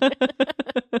work.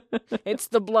 It's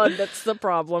the blood that's the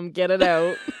problem. Get it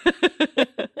out.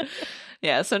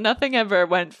 Yeah, so nothing ever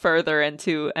went further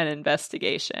into an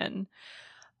investigation.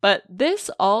 But this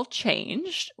all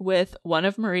changed with one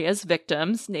of Maria's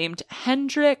victims named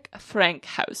Hendrik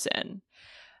Frankhausen.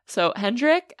 So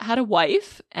Hendrik had a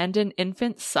wife and an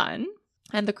infant son.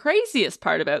 And the craziest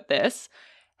part about this,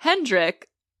 Hendrik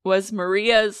was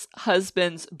Maria's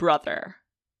husband's brother.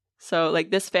 So, like,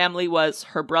 this family was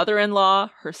her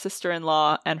brother-in-law, her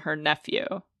sister-in-law, and her nephew.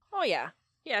 Oh, yeah.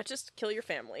 Yeah, just kill your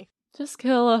family. Just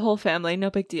kill a whole family, no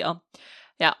big deal.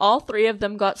 Yeah, all 3 of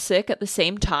them got sick at the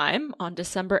same time on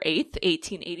December 8th,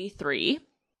 1883.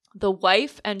 The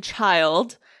wife and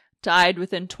child died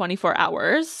within 24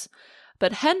 hours.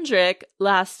 But Hendrik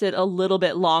lasted a little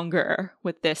bit longer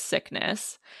with this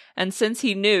sickness. And since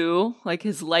he knew, like,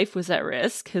 his life was at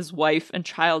risk, his wife and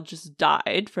child just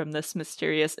died from this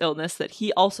mysterious illness that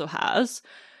he also has,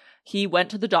 he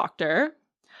went to the doctor,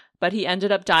 but he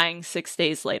ended up dying 6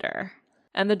 days later.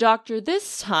 And the doctor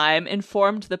this time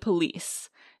informed the police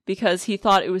because he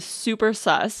thought it was super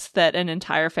sus that an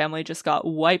entire family just got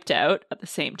wiped out at the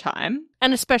same time.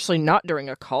 And especially not during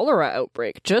a cholera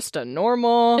outbreak. Just a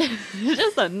normal...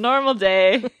 just a normal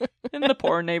day in the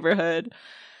poor neighborhood.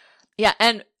 Yeah,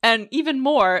 and even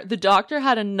more, the doctor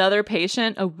had another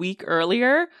patient a week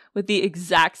earlier with the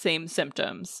exact same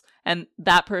symptoms. And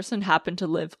that person happened to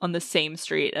live on the same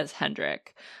street as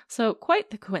Hendrik. So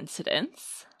quite the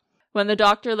coincidence. When the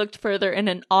doctor looked further in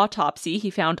an autopsy, he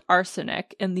found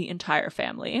arsenic in the entire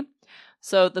family.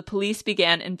 So the police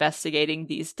began investigating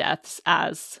these deaths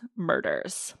as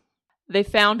murders. They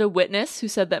found a witness who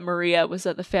said that Maria was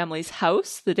at the family's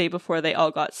house the day before they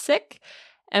all got sick,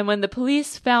 And when the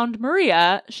police found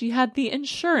Maria, she had the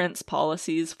insurance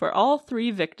policies for all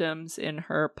 3 victims in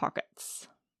her pockets.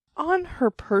 On her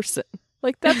person.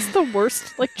 Like, that's the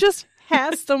worst. Like, just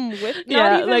has them with,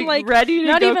 not even like ready to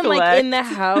not go even collect. Like in the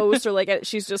house or like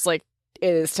she's just like,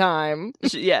 it is time.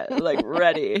 Like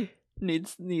ready.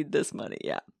 Need this money.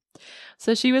 Yeah.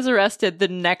 So she was arrested the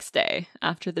next day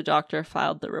after the doctor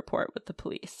filed the report with the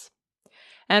police.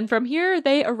 And from here,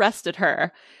 they arrested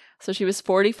her. So she was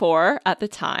 44 at the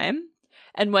time.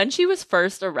 And when she was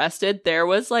first arrested, there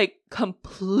was like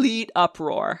complete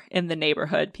uproar in the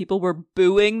neighborhood. People were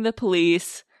booing the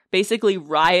police, basically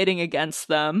rioting against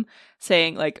them,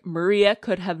 saying like, Maria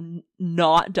could have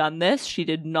not done this. She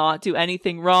did not do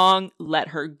anything wrong. Let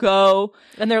her go.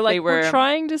 And they're like, we're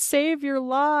trying to save your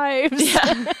lives.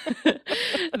 Yeah.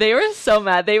 They were so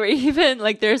mad. They were even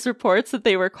like, there's reports that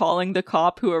they were calling the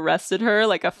cop who arrested her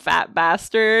like a fat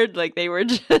bastard. Like they were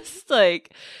just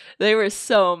like, they were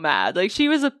so mad. Like she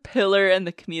was a pillar in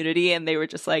the community and they were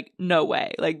just like, no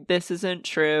way. Like this isn't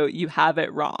true. You have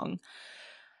it wrong.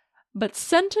 But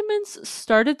sentiments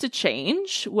started to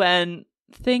change when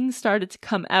things started to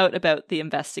come out about the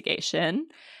investigation.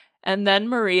 And then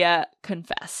Maria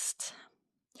confessed.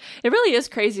 It really is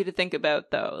crazy to think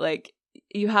about, though. Like,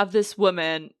 you have this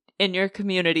woman in your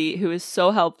community who is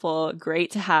so helpful,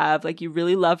 great to have, like, you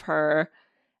really love her.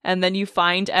 And then you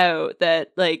find out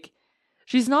that, like,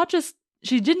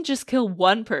 she didn't just kill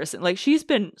one person. Like, she's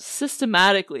been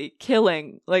systematically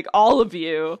killing, like, all of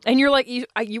you. And you're like, you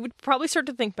would probably start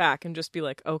to think back and just be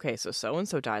like, okay,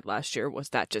 so-and-so died last year. Was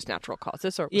that just natural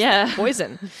causes or was that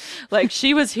poison? Like,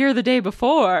 she was here the day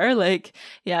before. Like,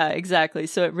 yeah, exactly.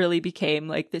 So it really became,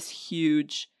 like, this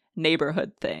huge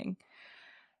neighborhood thing.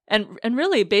 And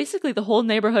really, basically, the whole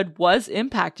neighborhood was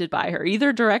impacted by her,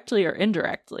 either directly or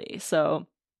indirectly. So,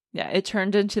 yeah, it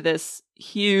turned into this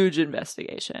huge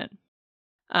investigation.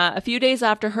 A few days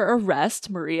after her arrest,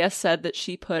 Maria said that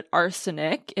she put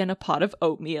arsenic in a pot of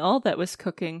oatmeal that was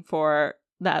cooking for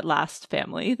that last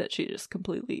family that she just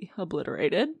completely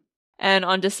obliterated. And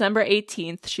on December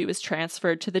 18th, she was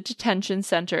transferred to the detention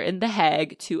center in The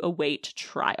Hague to await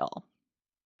trial.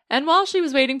 And while she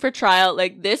was waiting for trial,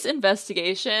 like this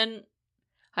investigation,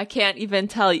 I can't even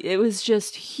tell you, it was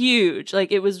just huge.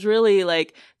 Like it was really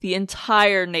like the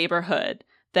entire neighborhood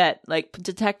that like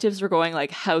detectives were going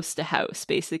like house to house,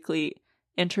 basically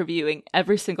interviewing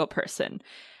every single person,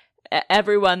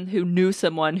 everyone who knew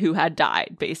someone who had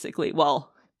died, basically,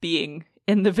 while being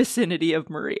in the vicinity of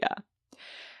Maria.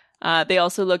 They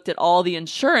also looked at all the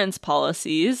insurance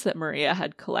policies that Maria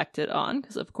had collected on,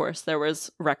 because of course there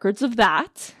was records of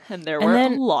that, and there were a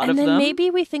lot of them. And then maybe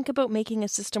we think about making a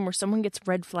system where someone gets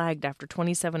red flagged after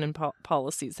 27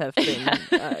 policies have been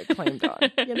claimed on.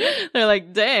 You know? They're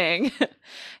like, dang.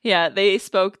 Yeah, they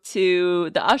spoke to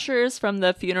the ushers from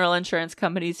the funeral insurance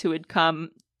companies who would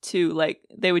come to, like,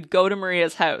 they would go to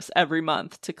Maria's house every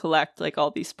month to collect, like,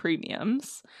 all these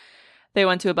premiums. They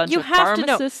went to a bunch of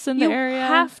pharmacists in the area. You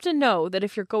have to know that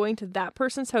if you're going to that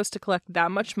person's house to collect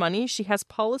that much money, she has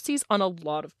policies on a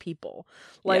lot of people.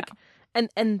 Like,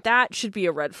 and that should be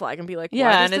a red flag and be like,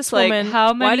 why does this woman,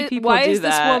 how many people why do is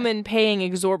that? This woman paying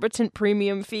exorbitant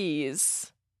premium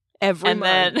fees every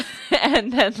month?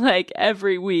 And then like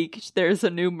every week there's a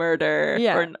new murder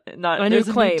or not, there's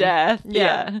a new death.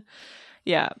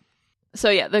 Yeah. So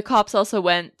yeah, the cops also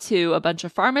went to a bunch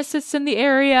of pharmacists in the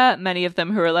area, many of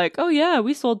them who were like, oh yeah,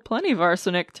 we sold plenty of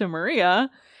arsenic to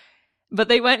Maria. But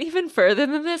they went even further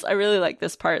than this. I really like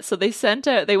this part. So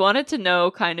they wanted to know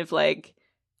kind of like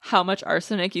how much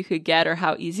arsenic you could get or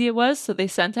how easy it was. So they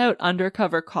sent out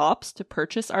undercover cops to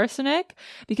purchase arsenic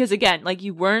because again, like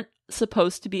you weren't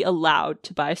supposed to be allowed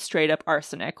to buy straight up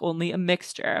arsenic, only a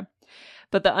mixture.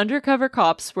 But the undercover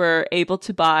cops were able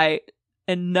to buy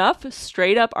enough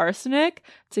straight up arsenic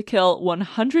to kill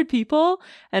 100 people,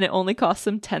 and it only cost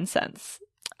them 10 cents.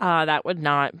 That would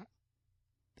not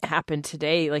happen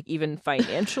today, like even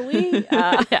financially.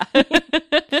 Yeah.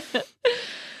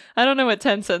 I don't know what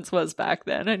 10 cents was back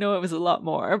then. I know it was a lot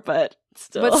more, but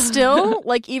still. But still,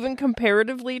 like even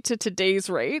comparatively to today's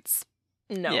rates,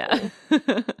 no. Yeah.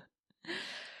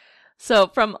 So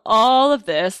from all of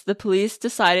this, the police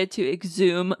decided to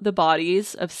exhume the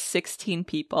bodies of 16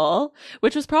 people,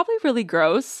 which was probably really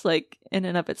gross, like in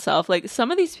and of itself. Like some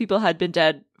of these people had been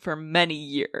dead for many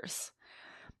years.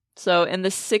 So in the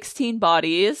 16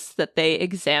 bodies that they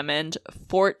examined,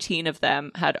 14 of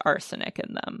them had arsenic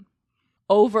in them.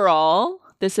 Overall,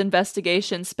 this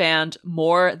investigation spanned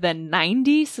more than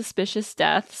 90 suspicious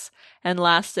deaths and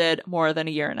lasted more than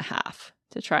a year and a half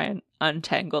to try and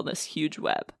untangle this huge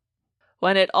web.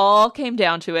 When it all came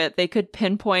down to it, they could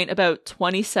pinpoint about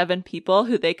 27 people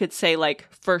who they could say, like,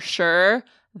 for sure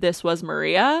this was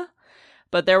Maria.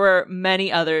 But there were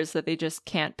many others that they just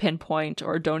can't pinpoint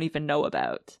or don't even know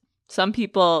about. Some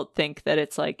people think that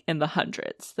it's like in the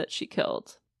hundreds that she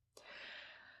killed.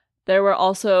 There were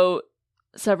also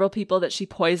several people that she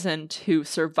poisoned who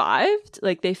survived.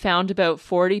 Like, they found about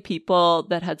 40 people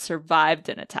that had survived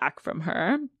an attack from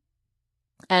her.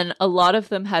 And a lot of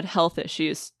them had health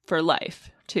issues for life,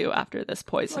 too, after this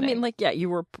poisoning. I mean, like, yeah, you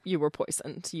were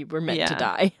poisoned. You were meant to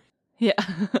die. Yeah.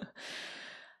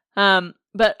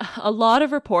 But a lot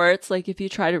of reports, like, if you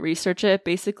try to research it,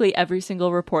 basically every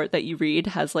single report that you read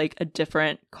has, like, a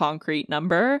different concrete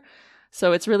number.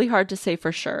 So it's really hard to say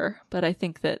for sure. But I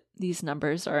think that these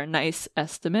numbers are a nice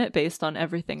estimate based on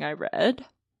everything I read.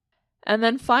 And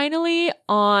then finally,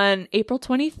 on April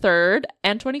 23rd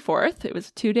and 24th, it was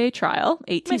a 2-day trial,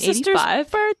 1885. My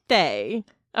sister's birthday.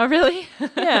 Oh, really?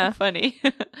 Yeah. Funny.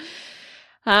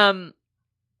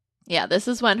 Yeah, this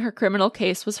is when her criminal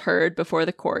case was heard before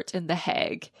the court in The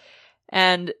Hague.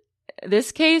 And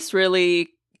this case really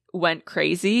went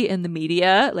crazy in the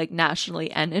media, like nationally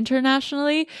and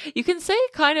internationally. You can say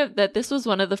kind of that this was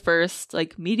one of the first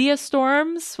like media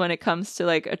storms when it comes to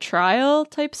like a trial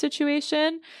type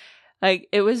situation. Like,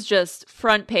 it was just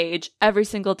front page every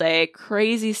single day.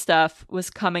 Crazy stuff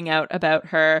was coming out about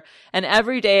her. And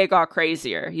every day it got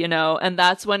crazier, you know? And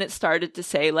that's when it started to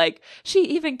say, like, she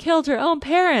even killed her own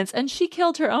parents and she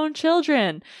killed her own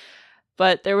children.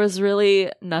 But there was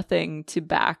really nothing to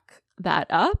back that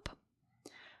up.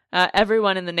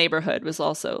 Everyone in the neighborhood was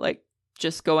also, like,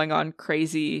 just going on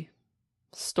crazy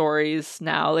stories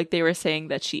now. Like, they were saying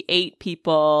that she ate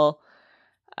people.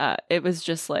 It was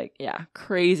just like, yeah,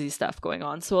 crazy stuff going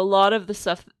on. So a lot of the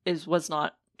stuff was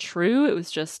not true. It was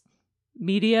just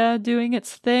media doing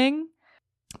its thing.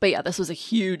 But yeah, this was a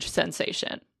huge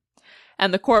sensation.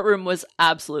 And the courtroom was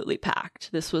absolutely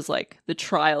packed. This was like the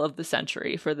trial of the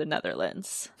century for the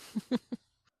Netherlands.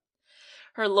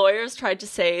 Her lawyers tried to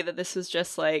say that this was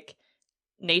just like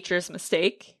nature's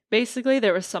mistake. Basically,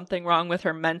 there was something wrong with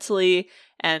her mentally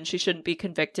and she shouldn't be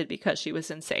convicted because she was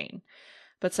insane.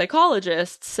 But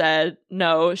psychologists said,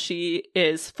 no, she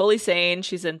is fully sane.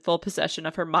 She's in full possession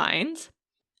of her mind.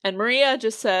 And Maria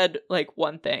just said, like,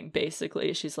 one thing,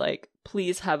 basically. She's like,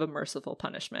 please have a merciful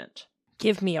punishment.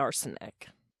 Give me arsenic.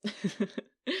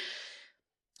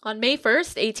 On May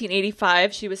 1st,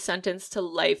 1885, she was sentenced to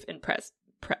life in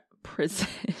prison.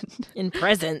 In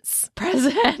presence.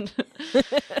 Present.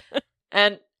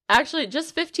 And actually,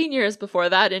 just 15 years before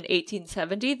that, in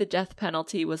 1870, the death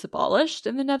penalty was abolished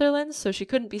in the Netherlands, so she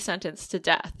couldn't be sentenced to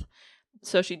death.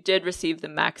 So she did receive the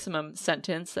maximum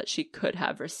sentence that she could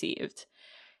have received.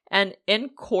 And in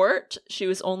court, she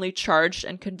was only charged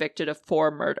and convicted of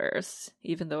 4 murders,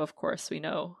 even though, of course, we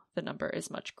know the number is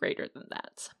much greater than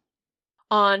that.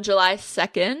 On July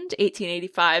 2nd,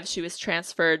 1885, she was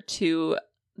transferred to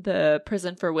the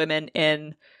prison for women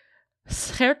in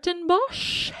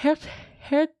Schertenbosch?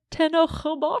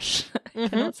 Hertenogenbosch? I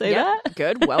cannot say that.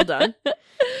 Good, well done.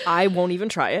 I won't even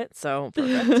try it, so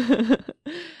perfect.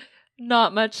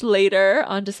 Not much later,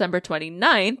 on December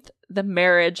 29th, the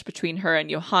marriage between her and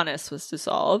Johannes was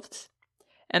dissolved.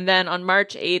 And then on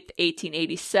March 8th,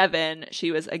 1887,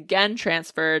 she was again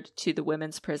transferred to the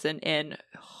women's prison in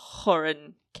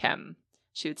Horenkem.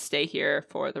 She would stay here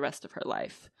for the rest of her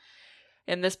life.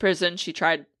 In this prison, she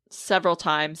tried several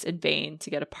times in vain to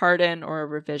get a pardon or a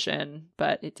revision,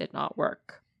 but it did not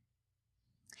work.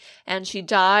 And she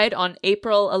died on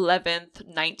April 11th,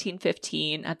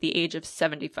 1915, at the age of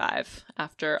 75,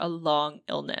 after a long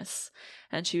illness.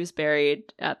 And she was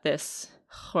buried at this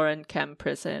Horenkem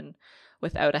prison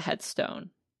without a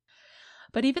headstone.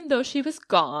 But even though she was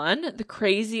gone, the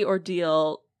crazy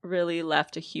ordeal really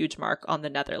left a huge mark on the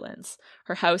Netherlands.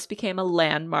 Her house became a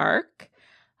landmark.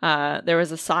 There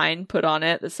was a sign put on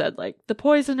it that said, like, the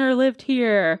poisoner lived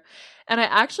here. And I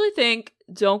actually think,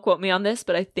 don't quote me on this,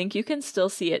 but I think you can still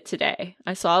see it today.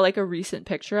 I saw like a recent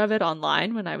picture of it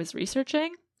online when I was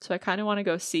researching. So I kind of want to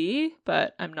go see,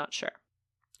 but I'm not sure.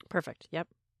 Perfect. Yep.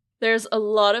 There's a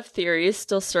lot of theories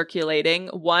still circulating.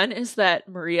 One is that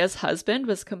Maria's husband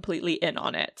was completely in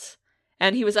on it.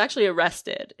 And he was actually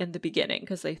arrested in the beginning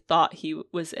because they thought he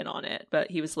was in on it, but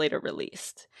he was later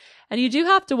released. And you do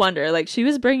have to wonder, like, she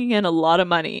was bringing in a lot of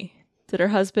money Did her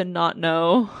husband not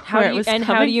know where it was coming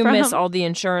from? How do you miss all the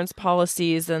insurance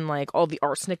policies and like all the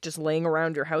arsenic just laying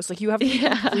around your house? Like you have to be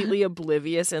completely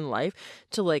oblivious in life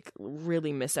to like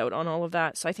really miss out on all of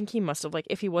that. So I think he must have, like,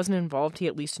 if he wasn't involved, he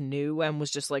at least knew and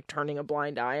was just like turning a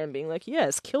blind eye and being like,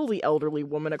 yes, kill the elderly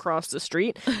woman across the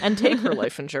street and take her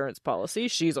life insurance policy.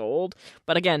 She's old.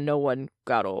 But again, no one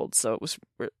got old. So it was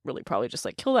really probably just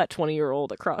like, kill that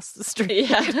 20-year-old across the street.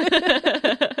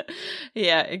 Yeah.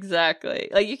 Yeah, exactly.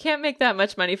 Like, you can't make that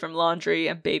much money from laundry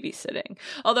and babysitting.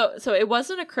 Although, so it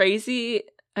wasn't a crazy,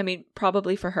 I mean,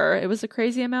 probably for her, it was a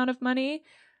crazy amount of money.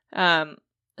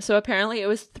 So apparently it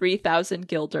was 3,000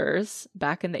 guilders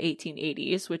back in the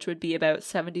 1880s, which would be about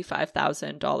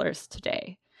 $75,000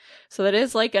 today. So that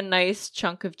is like a nice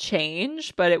chunk of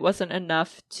change, but it wasn't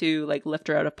enough to like lift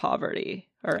her out of poverty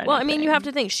or anything. Well, I mean, you have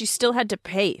to think she still had to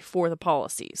pay for the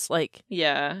policies. Like,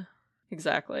 yeah,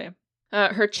 exactly.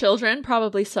 Her children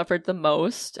probably suffered the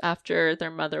most after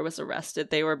their mother was arrested.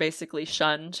 They were basically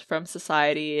shunned from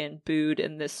society and booed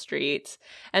in the streets.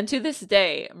 And to this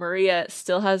day, Maria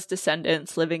still has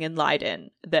descendants living in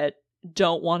Leiden that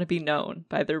don't want to be known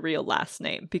by their real last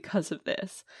name because of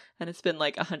this. And it's been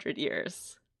like 100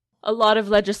 years. A lot of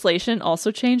legislation also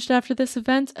changed after this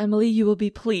event. Emily, you will be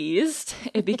pleased.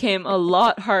 It became a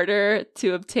lot harder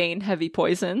to obtain heavy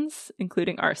poisons,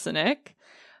 including arsenic.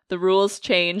 The rules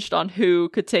changed on who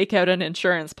could take out an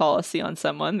insurance policy on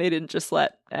someone. They didn't just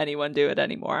let anyone do it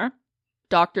anymore.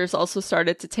 Doctors also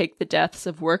started to take the deaths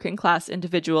of working class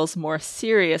individuals more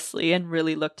seriously and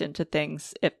really looked into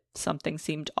things if something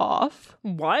seemed off.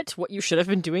 What you should have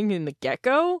been doing in the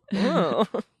get-go? Oh.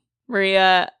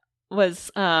 Maria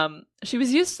was, she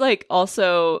was used like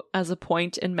also as a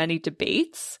point in many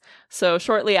debates. So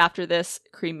shortly after this,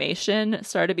 cremation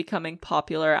started becoming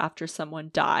popular after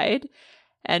someone died.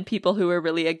 And people who were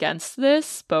really against this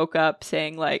spoke up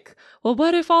saying like, well,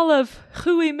 what if all of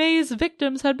Goeie Mie's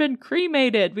victims had been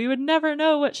cremated? We would never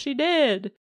know what she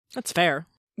did. That's fair.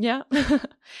 Yeah.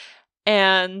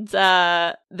 And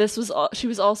she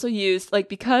was also used, like,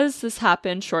 because this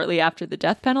happened shortly after the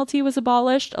death penalty was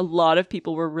abolished, a lot of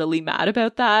people were really mad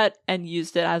about that and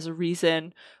used it as a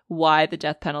reason why the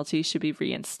death penalty should be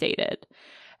reinstated.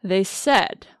 They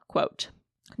said, quote,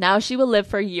 now she will live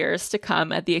for years to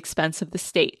come at the expense of the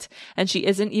state, and she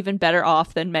isn't even better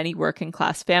off than many working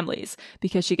class families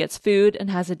because she gets food and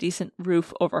has a decent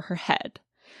roof over her head.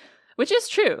 Which is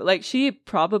true. Like, she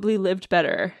probably lived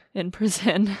better in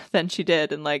prison than she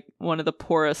did in like one of the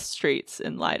poorest streets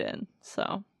in Leiden.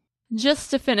 So,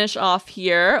 just to finish off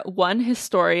here, one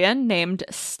historian named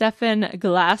Stefan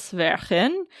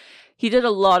Glaswerchen, he did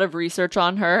a lot of research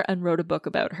on her and wrote a book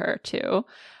about her too.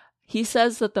 He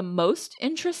says that the most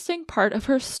interesting part of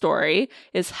her story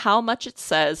is how much it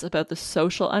says about the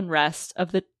social unrest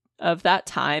of that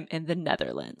time in the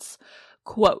Netherlands.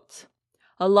 Quote,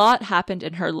 a lot happened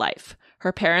in her life.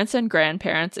 Her parents and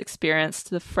grandparents experienced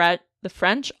the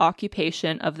French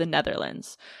occupation of the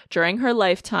Netherlands. During her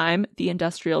lifetime, the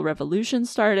Industrial Revolution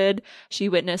started. She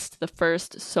witnessed the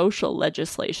first social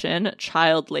legislation.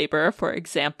 Child labor, for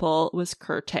example, was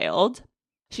curtailed.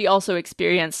 She also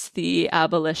experienced the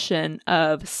abolition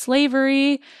of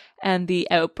slavery and the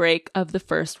outbreak of the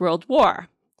First World War.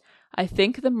 I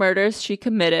think the murders she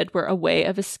committed were a way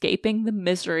of escaping the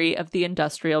misery of the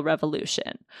Industrial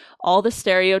Revolution. All the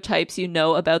stereotypes you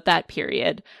know about that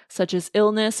period, such as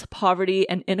illness, poverty,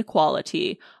 and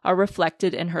inequality, are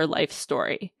reflected in her life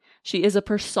story. She is a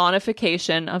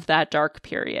personification of that dark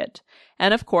period.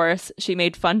 And of course, she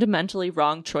made fundamentally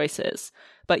wrong choices.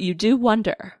 But you do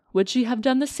wonder, would she have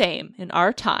done the same in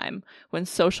our time when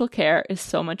social care is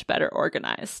so much better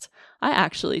organized? I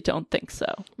actually don't think so.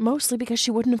 Mostly because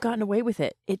she wouldn't have gotten away with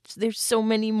it. There's so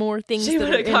many more things that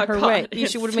are in her way.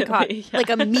 She would have been caught like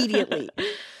immediately.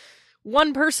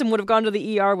 One person would have gone to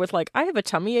the ER with like, I have a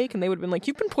tummy ache, and they would have been like,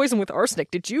 you've been poisoned with arsenic.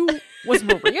 Was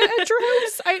Maria at your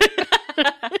house?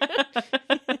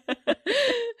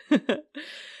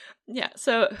 Yeah,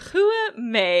 so Goeie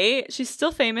Mie, she's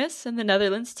still famous in the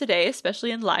Netherlands today,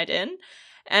 especially in Leiden,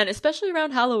 and especially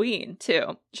around Halloween,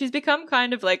 too. She's become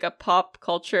kind of like a pop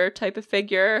culture type of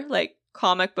figure, like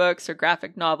comic books or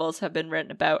graphic novels have been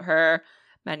written about her,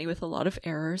 many with a lot of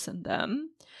errors in them.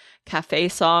 Cafe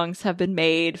songs have been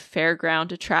made,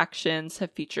 fairground attractions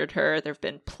have featured her, there have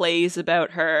been plays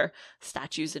about her,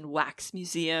 statues in wax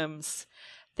museums,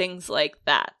 things like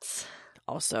that.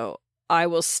 Also, I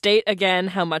will state again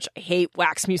how much I hate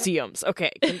wax museums.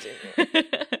 Okay, continue.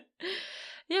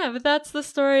 Yeah, but that's the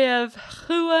story of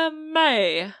Goeie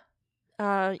Mie.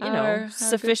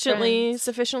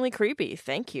 Sufficiently creepy.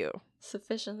 Thank you.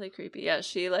 Sufficiently creepy. Yeah,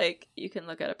 she you can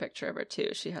look at a picture of her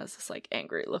too. She has this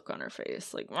angry look on her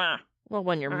face. Wah. Well,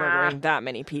 when you're murdering that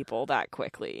many people that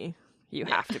quickly, you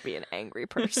have to be an angry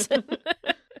person.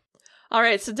 All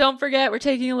right, so don't forget, we're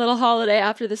taking a little holiday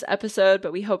after this episode,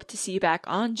 but we hope to see you back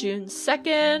on June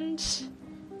 2nd.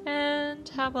 And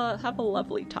have a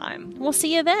lovely time. We'll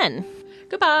see you then.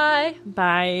 Goodbye.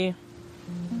 Bye.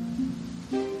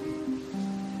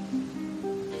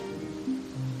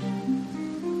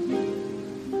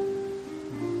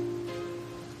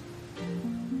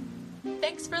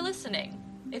 Thanks for listening.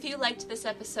 If you liked this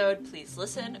episode, please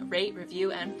listen, rate,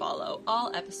 review, and follow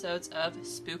all episodes of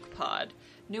Spook Pod.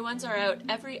 New ones are out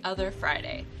every other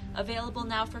Friday. Available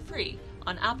now for free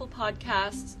on Apple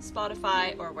Podcasts,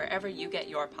 Spotify, or wherever you get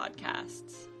your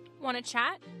podcasts. Want to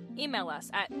chat? Email us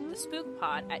at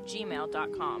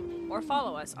thespookpod@gmail.com or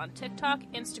follow us on TikTok,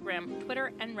 Instagram,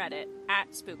 Twitter, and Reddit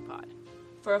 @SpookPod.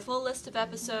 For a full list of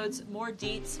episodes, more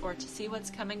deets, or to see what's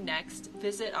coming next,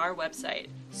 visit our website,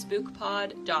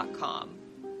 spookpod.com.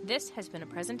 This has been a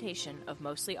presentation of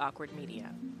Mostly Awkward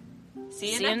Media.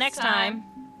 See you next time.